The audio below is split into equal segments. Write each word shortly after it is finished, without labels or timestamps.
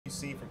you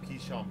seen from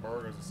Keyshawn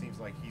Burgers? It seems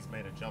like he's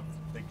made a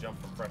big jump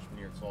from freshman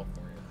year to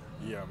sophomore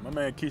year. Yeah, my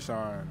man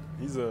Keyshawn,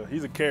 he's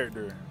a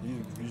character.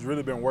 He's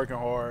really been working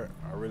hard.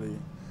 I really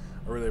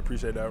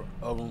appreciate that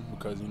of him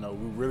because, you know,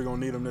 we really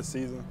gonna need him this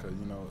season because,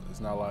 you know,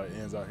 it's not a lot of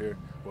ends out here.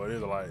 Well, it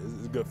is a lot.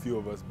 It's a good few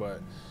of us,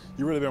 but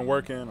he really been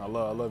working. I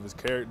love his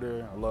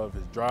character. I love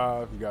his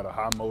drive. He got a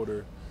high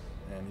motor,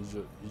 and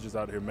he's just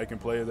out here making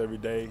plays every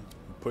day,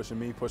 pushing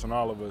me, pushing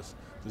all of us,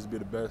 just to be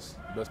the best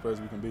players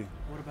we can be.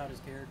 What about his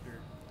character?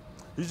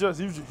 He's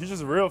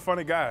just a real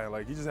funny guy.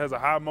 Like, he just has a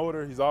high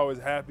motor. He's always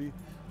happy.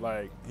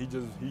 Like, he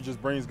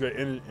just brings good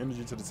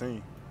energy to the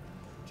team.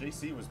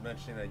 JC was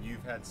mentioning that you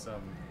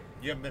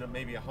haven't been at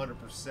maybe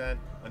 100%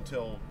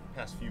 until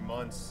past few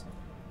months.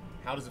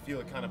 How does it feel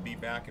to kind of be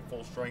back at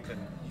full strength? And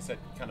he said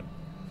kind of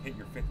hit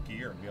your fifth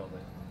gear and be able to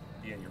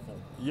be in your full.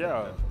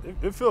 Yeah,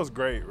 it feels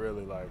great,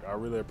 really. Like, I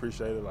really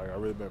appreciate it. Like, I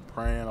really been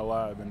praying a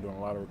lot. I've been doing a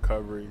lot of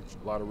recovery,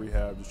 a lot of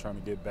rehab, just trying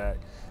to get back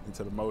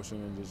into the motion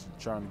and just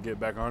trying to get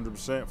back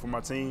 100% for my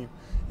team.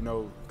 You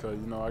know, because,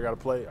 you know, I got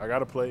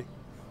to play.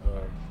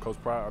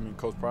 Coach Pride,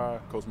 Coach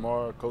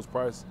Mara, Coach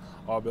Price,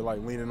 all been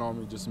like leaning on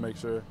me just to make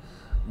sure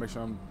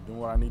I'm doing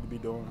what I need to be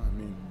doing. I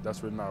mean,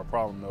 that's really not a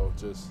problem though.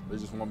 They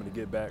just want me to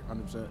get back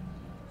 100%,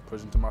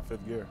 push into my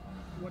fifth gear.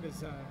 What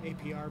has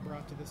APR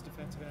brought to this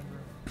defensive end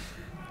room?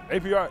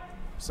 APR,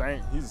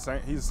 he's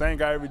the same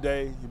guy every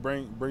day. He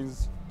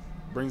brings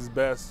his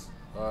best.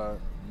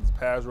 He's a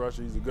pass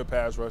rusher. He's a good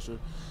pass rusher.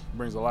 He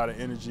brings a lot of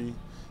energy.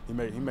 He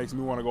makes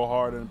me want to go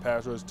harder in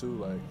pass rush too.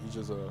 Like,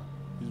 he's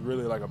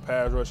really like a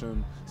pass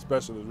rushing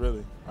specialist,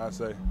 really, I'd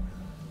say.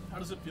 How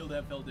does it feel to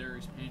have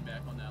Darius Payne back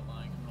on that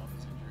line coming off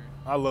his injury?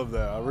 I love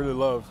that. I really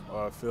love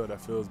Phil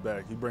that Phil's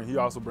back. He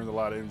also brings a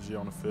lot of energy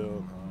on the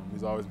field.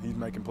 He's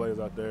making plays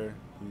out there.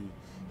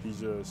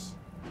 He's a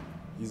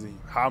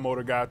high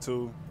motor guy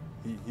too.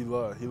 He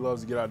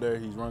loves to get out there.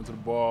 He's running to the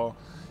ball.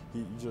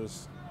 He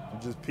just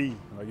pee.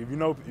 Like, if you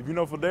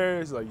know for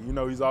Darius, like, you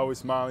know, he's always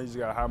smiling. He's just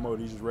got a high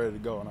motor. He's just ready to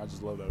go, and I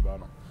just love that about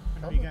him. I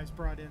know you guys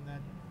brought in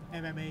that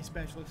MMA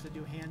specialists that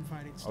do hand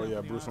fighting stuff. Oh yeah,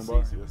 in the Bruce off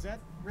Lombardi. season. Yes. Was that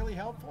really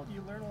helpful? Do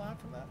you learn a lot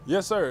from that?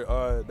 Yes, sir.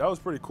 That was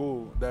pretty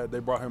cool that they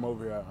brought him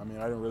over here. I mean,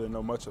 I didn't really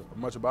know much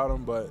about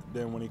him, but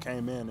then when he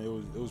came in,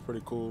 it was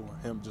pretty cool.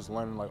 Him just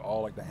learning like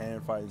all like the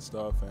hand fighting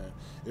stuff, and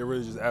it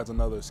really just adds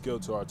another skill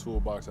to our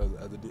toolbox as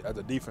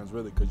a defense,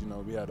 really, because, you know,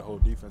 we had the whole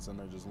defense in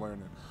there just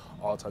learning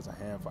all types of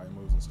hand fighting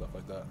moves and stuff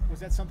like that. Was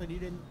that something you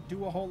didn't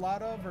do a whole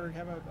lot of, or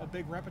have a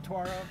big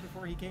repertoire of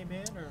before he came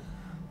in, or?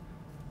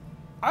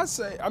 I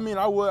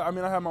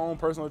have my own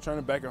personal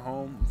trainer back at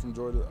home. I'm from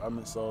Georgia.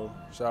 So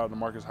shout out to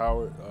Marcus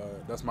Howard.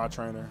 That's my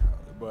trainer.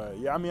 But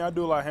yeah, I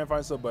do a lot of hand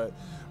fighting stuff. But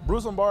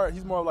Bruce Lombardi,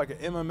 he's more like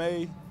an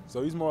MMA.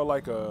 So he's more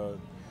like a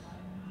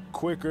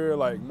quicker,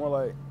 like more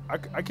like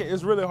I can't.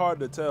 It's really hard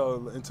to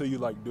tell until you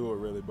like do it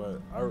really. But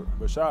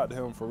shout out to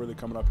him for really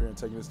coming up here and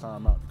taking his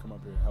time out to come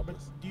up here and help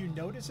us. Do you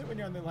notice it when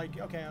you're on the, like,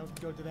 okay, I'll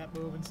go to that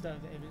move and stuff?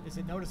 Is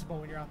it noticeable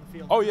when you're out in the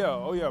field?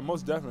 Oh yeah,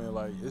 most definitely.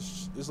 Like,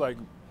 it's like.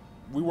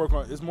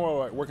 It's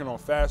more like working on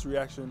fast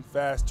reaction,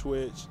 fast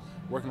twitch,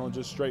 working on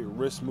just straight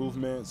wrist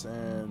movements,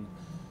 and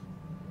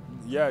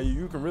yeah,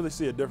 you can really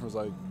see a difference.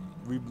 Like,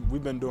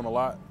 we've been doing a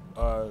lot,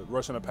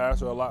 rushing a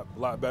passer a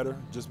lot better,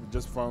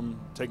 just from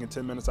taking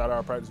 10 minutes out of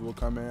our practice. We'll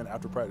come in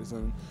after practice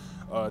and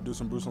do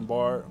some Bruce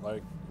Lombard,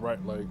 like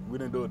we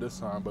didn't do it this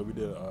time, but we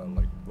did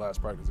like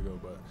last practice ago.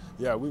 But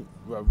yeah, we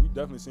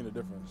definitely seen a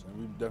difference, and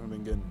we've definitely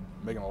been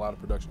making a lot of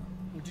production.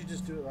 Would you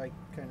just do it like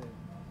kind of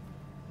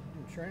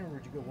training, or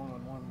would you go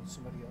one-on-one with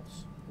somebody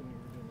else when you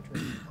were doing the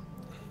training?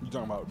 You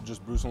talking about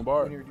just Bruce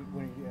Lombard? When you're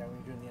doing the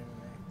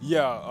MMA.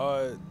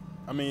 Yeah,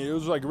 it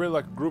was like really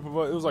like a group of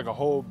us. It was like a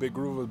whole big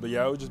group of us. But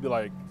yeah, it would just be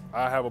like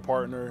I have a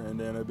partner, and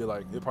then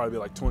it'd probably be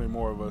like 20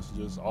 more of us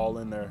just all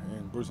in there,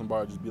 and Bruce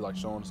Lombard just be like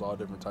showing us all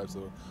different types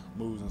of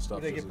moves and stuff.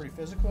 Did they get pretty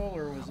physical,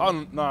 or was it?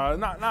 Oh no,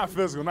 not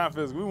physical, not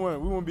physical.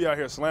 We wouldn't be out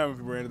here slamming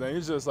people or anything.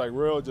 It's just like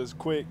real, just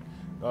quick.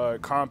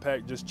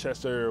 Compact, just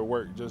chest area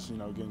work, just, you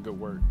know, getting good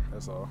work.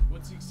 That's all.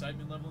 What's the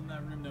excitement level in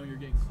that room, knowing you're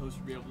getting closer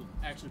to be able to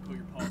actually put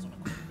your paws on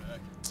a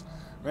quarterback?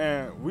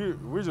 Man,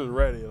 we're just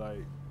ready. Like,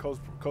 Coach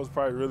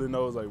Price really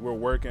knows, like, we're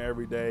working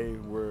every day.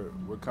 We're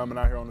coming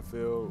out here on the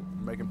field,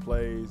 making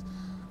plays.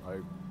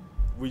 Like,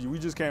 we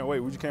just can't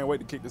wait. We just can't wait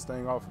to kick this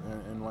thing off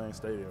in Lane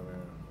Stadium,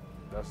 man.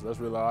 That's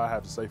really all I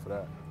have to say for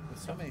that. With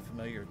so many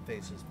familiar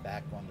faces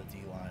back on the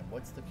D-line,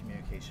 what's the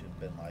communication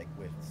been like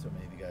with so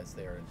many of you guys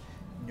there and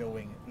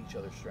knowing each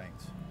other's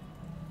strengths?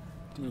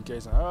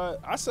 Communication.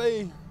 I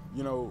say,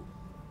 you know,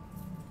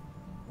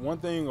 one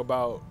thing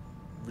about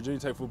Virginia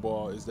Tech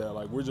football is that,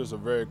 like, we're just a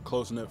very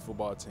close-knit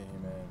football team,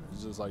 and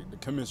it's just like the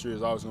chemistry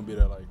is always going to be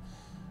there. Like,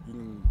 you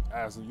can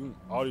ask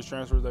all these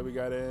transfers that we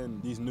got in,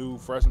 these new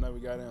freshmen that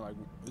we got in, like,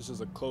 it's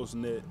just a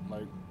close-knit,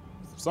 like,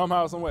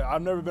 somehow, some way.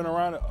 I've never been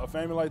around a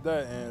family like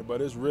that,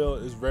 but it's real.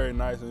 It's very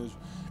nice, and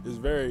it's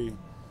very.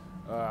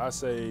 I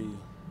say.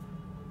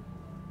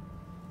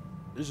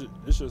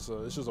 It's just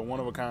a one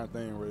of a kind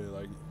thing, really.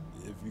 Like,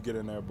 if you get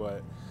in there,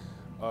 but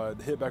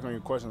to hit back on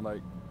your question,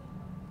 like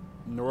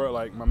Norrell,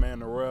 like my man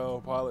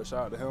Norrell Pilot,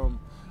 shout out to him.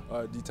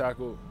 D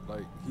tackle.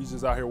 Like he's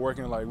just out here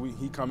working. Like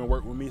he come and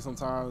work with me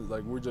sometimes.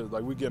 Like we're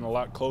getting a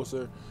lot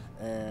closer,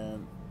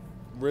 and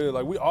really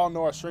like we all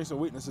know our strengths and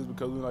weaknesses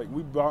because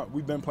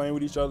we've been playing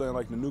with each other, and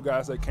like the new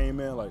guys that came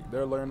in, like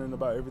they're learning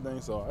about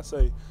everything. So I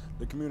say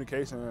the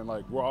communication and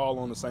like we're all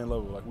on the same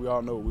level. Like we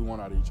all know what we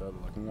want out of each other.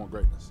 Like we want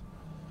greatness.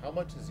 How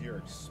much is your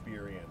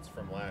experience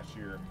from last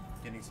year,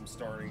 getting some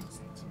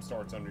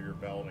starts under your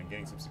belt and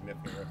getting some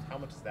significant reps, how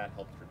much has that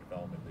helped your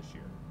development this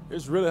year?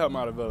 It's really helped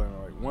my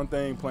development. Like one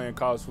thing playing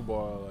college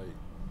football,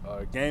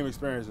 like game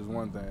experience is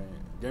one thing.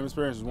 Game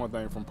experience is one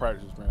thing from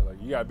practice experience.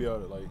 Like you gotta be able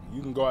to, like,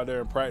 you can go out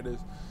there and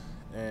practice,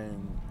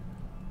 and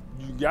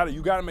you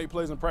gotta make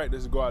plays in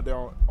practice to go out there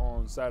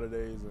on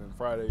Saturdays and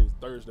Fridays,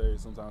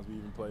 Thursdays. Sometimes we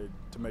even play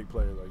to make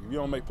plays. Like if you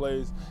don't make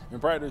plays in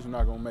practice, you're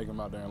not gonna make them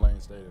out there in Lane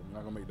Stadium.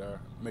 You're not gonna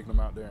make them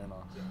out there in.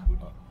 What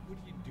do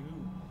you do?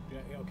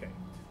 Yeah, okay,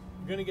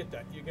 you're gonna get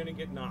that. You're gonna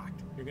get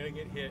knocked. You're gonna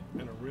get hit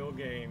in a real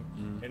game,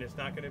 and it's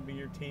not gonna be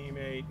your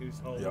teammate who's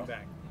holding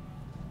back.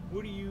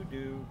 What do you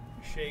do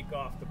to shake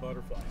off the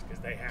butterflies?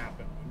 Because they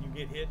happen. When you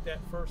get hit that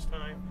first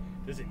time,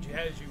 does it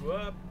jazz you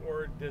up,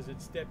 or does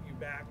it step you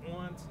back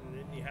once, and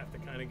then you have to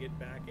kind of get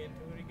back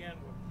into it again?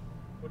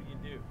 What do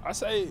you do?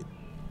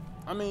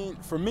 I mean,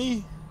 for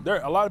me,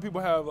 a lot of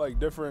people have like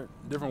different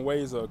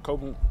ways of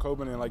coping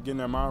and like getting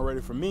their mind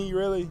ready. For me,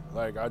 really,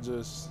 like I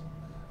just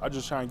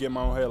try and get in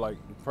my own head. Like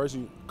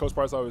person, Coach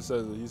Price always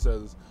says it. He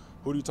says,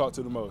 who do you talk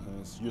to the most? And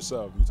it's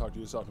yourself. You talk to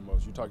yourself the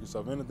most. You talk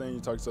yourself into things,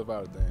 you talk yourself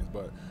out of things.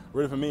 But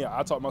really for me,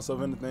 I talk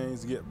myself into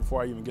things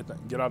before I even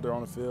get out there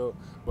on the field.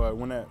 But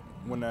when that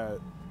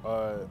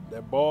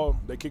ball,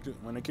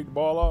 when they kick the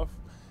ball off,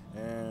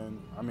 and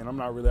I mean, I'm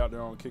not really out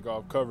there on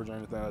kickoff coverage or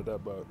anything like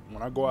that, but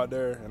when I go out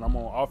there and I'm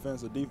on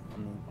offense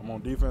I'm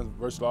on defense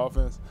versus the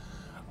offense,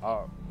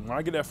 when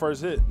I get that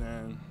first hit,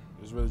 then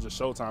it's really just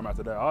showtime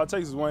after that. All it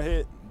takes is one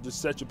hit,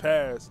 just set your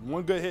pass.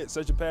 One good hit,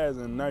 set your pass,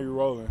 and now you're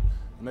rolling.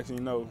 Next thing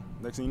you know,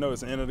 it's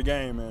the end of the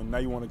game, and now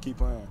you want to keep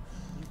playing.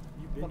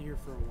 You've been here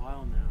for a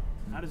while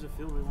now. How does it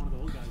feel to be one of the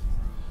old guys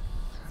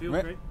in the room?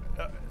 Feel great?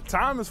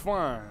 Time is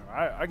flying.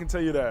 I can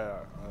tell you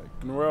that. Like,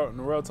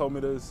 Norrell told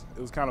me this.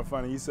 It was kind of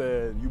funny. He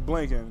said, "You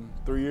blinking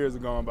 3 years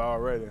ago, I'm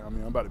already. I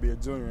mean, I'm about to be a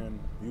junior," and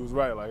he was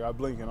right. Like I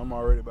blinking, I'm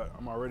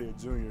already a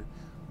junior,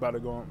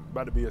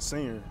 about to be a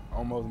senior,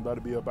 almost about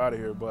to be up out of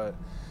here. But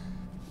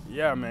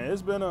yeah, man,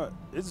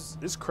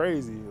 it's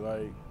crazy.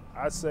 Like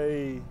I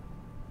say,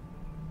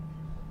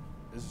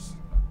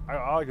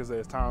 all I can say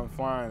is time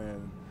flying,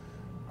 and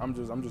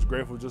I'm just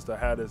grateful just to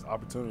have this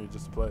opportunity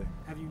just to play.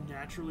 Have you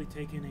naturally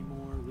taken a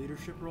more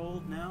leadership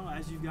role now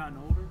as you've gotten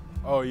older?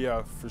 Oh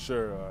yeah, for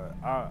sure.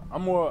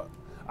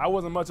 I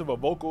wasn't much of a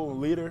vocal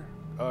leader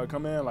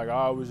come in. Like I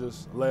always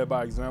just led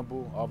by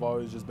example. I've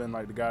always just been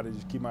like the guy to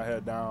just keep my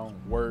head down,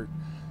 work,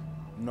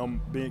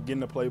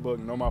 getting the playbook,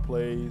 know my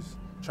plays,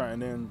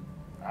 then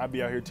I'd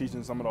be out here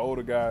teaching some of the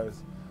older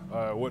guys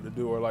what to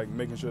do, or like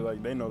making sure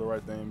like they know the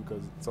right thing,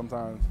 because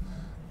sometimes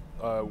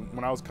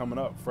when I was coming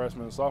up,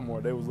 freshman and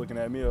sophomore, they was looking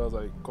at me. I was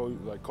like, Cole, you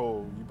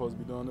supposed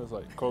to be doing this?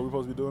 Like, Cole, we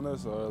supposed to be doing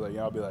this? Or like,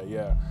 yeah, I'll be like,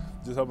 yeah,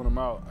 just helping them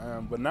out.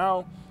 But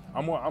now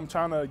I'm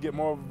trying to get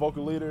more of a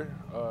vocal leader.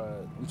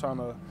 I'm trying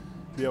to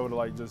be able to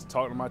like just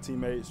talk to my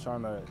teammates,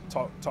 trying to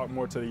talk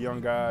more to the young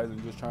guys,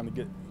 and just trying to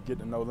get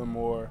to know them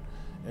more,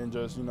 and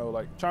just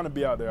like trying to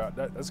be out there.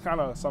 That's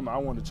kind of something I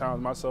wanted to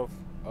challenge myself.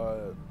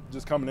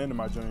 Just coming into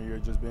my junior year,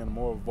 just being a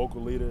more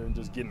vocal leader and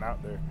just getting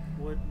out there.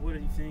 What do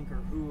you think, or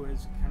who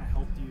has kind of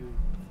helped you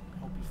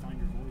find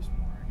your voice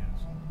more, I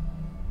guess?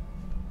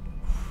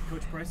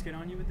 Coach Price get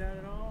on you with that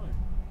at all? Or?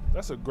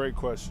 That's a great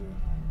question.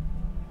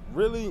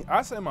 Really,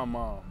 I say my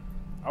mom.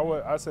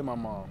 I say my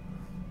mom.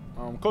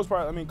 Coach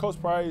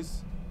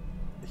Price,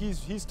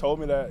 he's told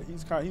me that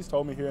he's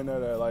told me here and there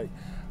that like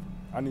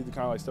I need to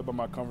kind of like step out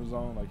my comfort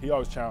zone. Like he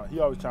always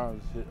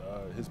challenged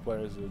his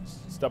players to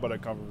step out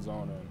that comfort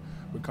zone and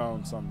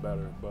become something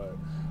better. But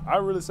I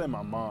really say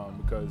my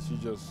mom, because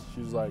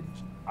she's like,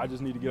 I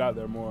just need to get out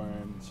there more,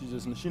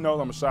 and she knows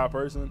I'm a shy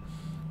person,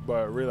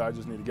 but really I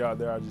just need to get out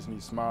there. I just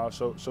need to smile,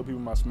 show people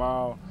my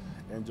smile,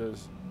 and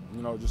just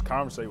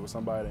conversate with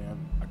somebody, and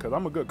because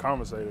I'm a good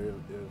conversator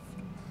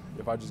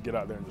if I just get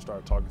out there and just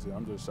start talking to you.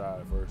 I'm just shy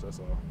at first, that's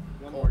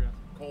all.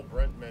 Cole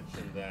Brent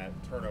mentioned that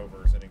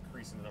turnovers and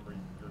increasing the number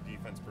your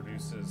defense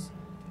produces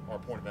are a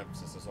point of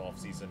emphasis this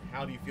offseason.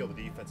 How do you feel the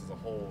defense as a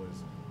whole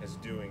is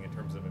doing in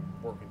terms of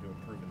working to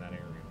improve in that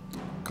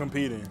area?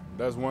 Competing.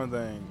 That's one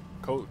thing.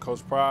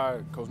 Coach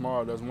Pride, Coach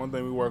Morrow, that's one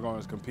thing we work on,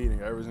 is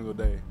competing every single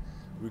day.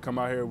 We come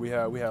out here, we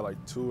had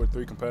like 2 or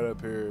 3 competitive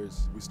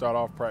periods. We start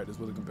off practice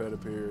with a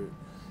competitive period,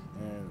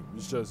 and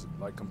it's just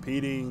like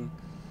competing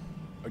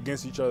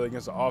against each other,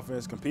 against the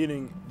offense,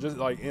 competing just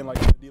like in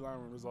the D-line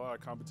room. There's a lot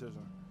of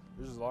competition.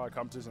 There's just a lot of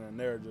competition in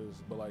there,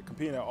 but like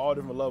competing at all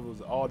different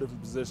levels, all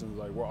different positions.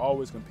 Like we're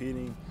always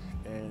competing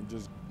and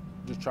just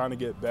trying to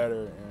get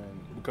better,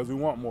 and because we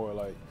want more.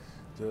 Like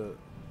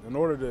in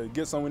order to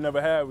get something we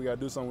never had, we got to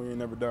do something we ain't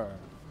never done.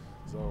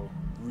 So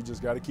we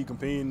just got to keep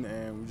competing,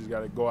 and we just got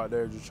to go out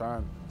there just try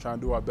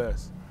and do our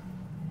best.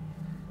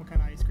 What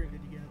kind of ice cream did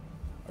you get?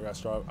 I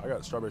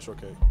got strawberry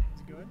shortcake.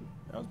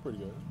 That was pretty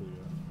good. That was pretty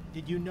good.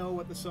 Did you know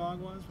what the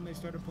song was when they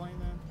started playing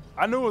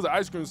that? I knew it was an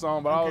ice cream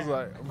song, but I was Okay.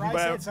 like, Bryce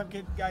but- said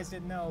some guys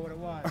didn't know what it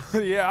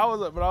was. yeah, I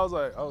was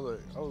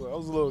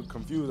a little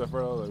confused at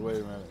first. I was like, wait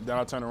a minute. Then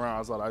I turned around,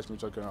 I saw the ice cream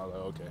truck, and I was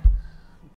like, okay.